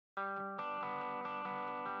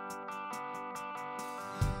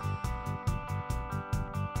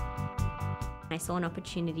I saw an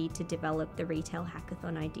opportunity to develop the retail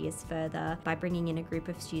hackathon ideas further by bringing in a group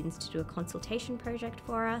of students to do a consultation project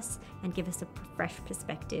for us and give us a fresh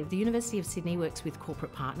perspective. The University of Sydney works with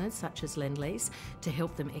corporate partners such as Lendlease to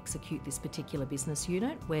help them execute this particular business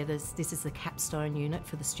unit, where this is the capstone unit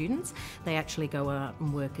for the students. They actually go out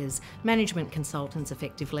and work as management consultants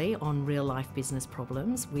effectively on real life business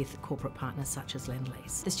problems with corporate partners such as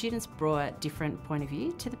Lendlease. The students brought a different point of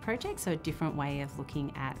view to the project, so a different way of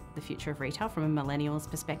looking at the future of retail from a millennials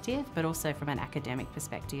perspective, but also from an academic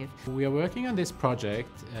perspective. We are working on this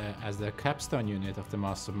project as the capstone unit of the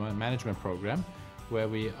Master Management program, where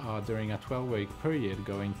we are during a 12-week period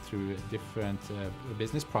going through different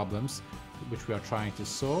business problems which we are trying to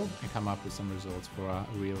solve and come up with some results for our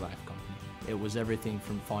real-life company. It was everything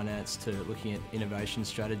from finance to looking at innovation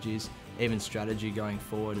strategies, even strategy going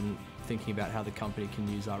forward, and thinking about how the company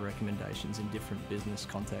can use our recommendations in different business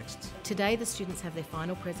contexts. Today the students have their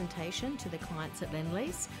final presentation to the clients at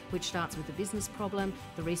Lendlease, which starts with the business problem,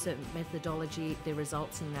 the research methodology, their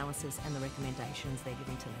results and analysis, and the recommendations they're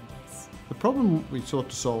giving to Lendlease. The problem we sought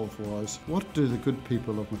to solve was, what do the good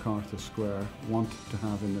people of Macarthur Square want to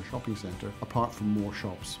have in their shopping centre apart from more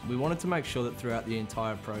shops? We wanted to make sure that throughout the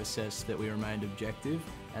entire process that we remained objective,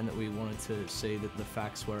 and that we wanted to see that the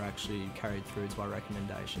facts were actually carried through to our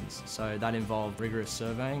recommendations. So that involved rigorous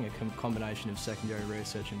surveying, a combination of secondary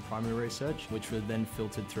research and primary research, which were then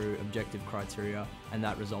filtered through objective criteria, and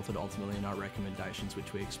that resulted ultimately in our recommendations,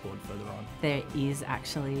 which we explored further on. There is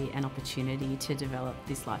actually an opportunity to develop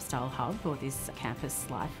this lifestyle hub, or this campus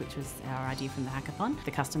life, which was our idea from the hackathon.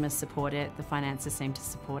 The customers support it, the finances seem to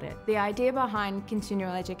support it. The idea behind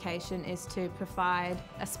continual education is to provide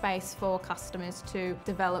a space for customers to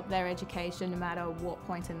develop their education no matter what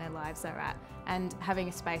point in their lives they're at. And having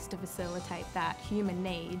a space to facilitate that human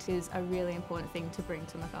need is a really important thing to bring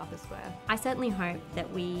to Macarthur Square. I certainly hope that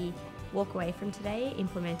we walk away from today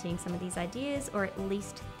implementing some of these ideas, or at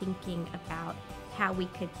least thinking about how we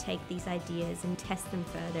could take these ideas and test them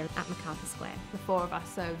further at Macarthur Square. The four of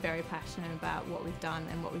us are very passionate about what we've done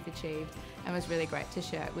and what we've achieved, and it was really great to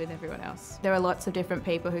share it with everyone else. There are lots of different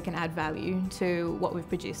people who can add value to what we've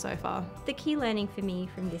produced so far. The key learning for me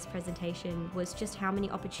from this presentation was just how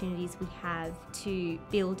many opportunities we have to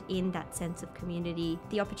build in that sense of community.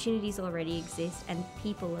 The opportunities already exist and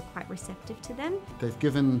people are quite receptive to them. They've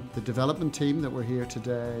given the development team that were here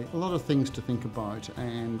today a lot of things to think about,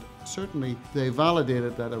 and certainly they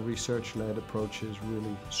validated that a research-led approach is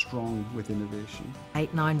really strong with innovation.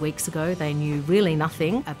 8-9 weeks ago they knew really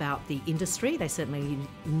nothing about the industry. They certainly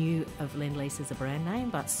knew of Lendlease as a brand name,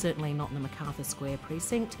 but certainly not in the Macarthur Square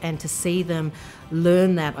precinct. And to see them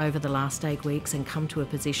learn that over the last 8 weeks and come to a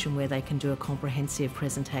position where they can do a comprehensive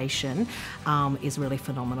presentation is really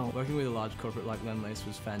phenomenal. Working with a large corporate like Lendlease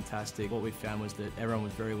was fantastic. What we found was that everyone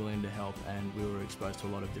was very willing to help, and we were exposed to a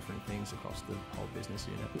lot of different things across the whole business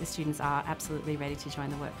unit. The students are absolutely ready to join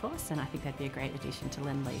the workforce, and I think they'd be a great addition to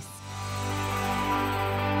Lendlease.